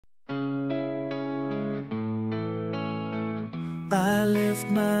I lift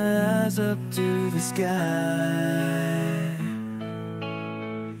my eyes up to the sky,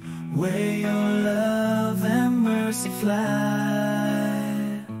 where your love and mercy fly.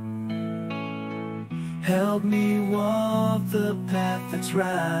 Help me walk the path that's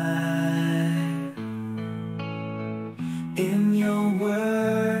right. In your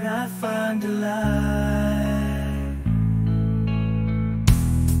word I find delight.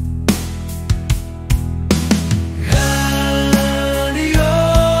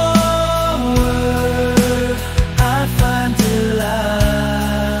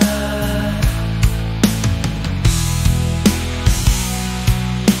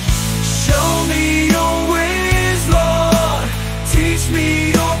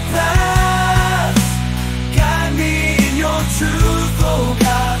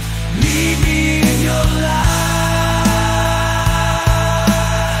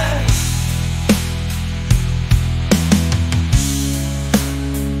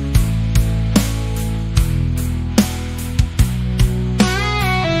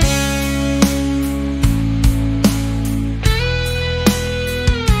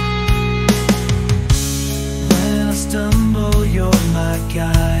 You're my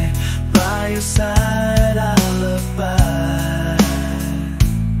guide, by your side I'll abide.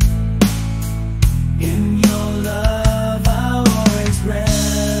 In your love I'll always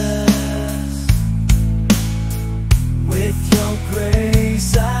rest. With your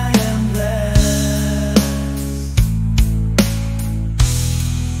grace I am blessed.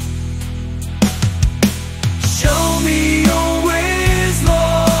 Show me your ways,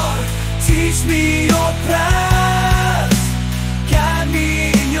 Lord, teach me your path.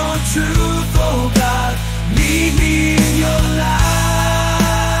 Truth, oh God, lead me in your light.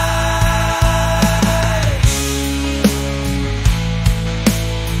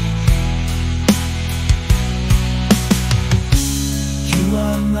 You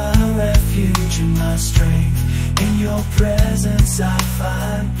are my refuge and my strength. In your presence I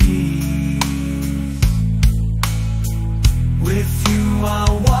find peace. With you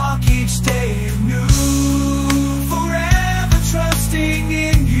I'll walk each day anew, forever trusting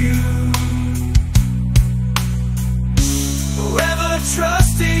in you.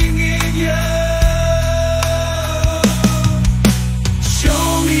 Trusting in you. Show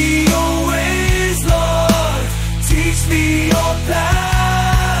me your ways, Lord, teach me your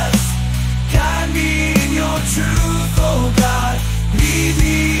paths. Guide me in your truth, oh God, lead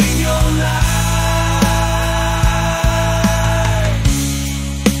me in your light.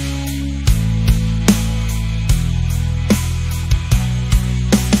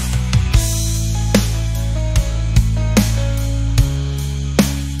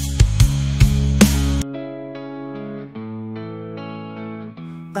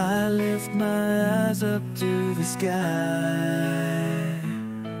 I lift my eyes up to the sky,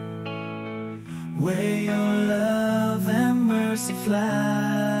 where your love and mercy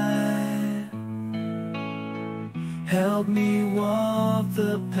fly. Help me walk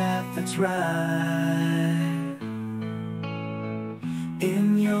the path that's right.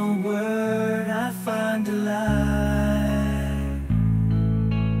 In your word I find delight.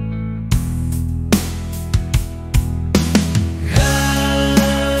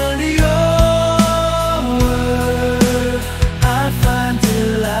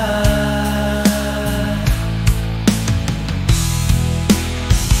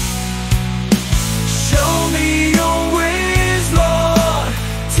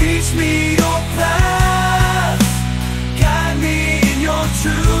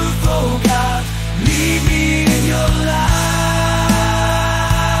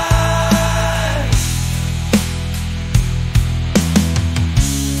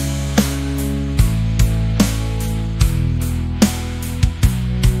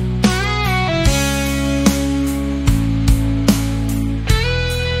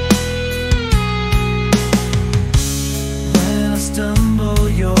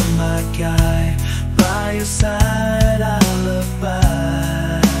 You're my guide, by your side I'll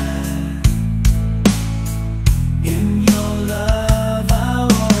abide. In your love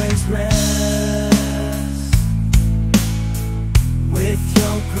I'll always rest. With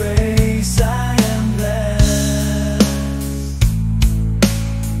your grace I am blessed.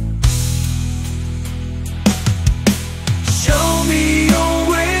 Show me your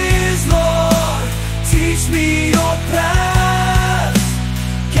ways, Lord, teach me your path.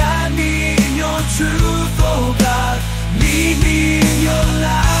 Truth, oh God, lead me in your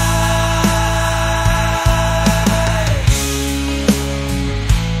light.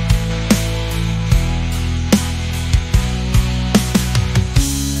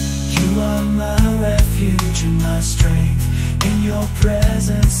 You are my refuge and my strength. In In your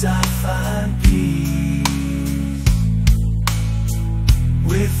presence I find peace.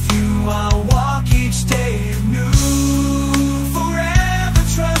 With you I'll walk each day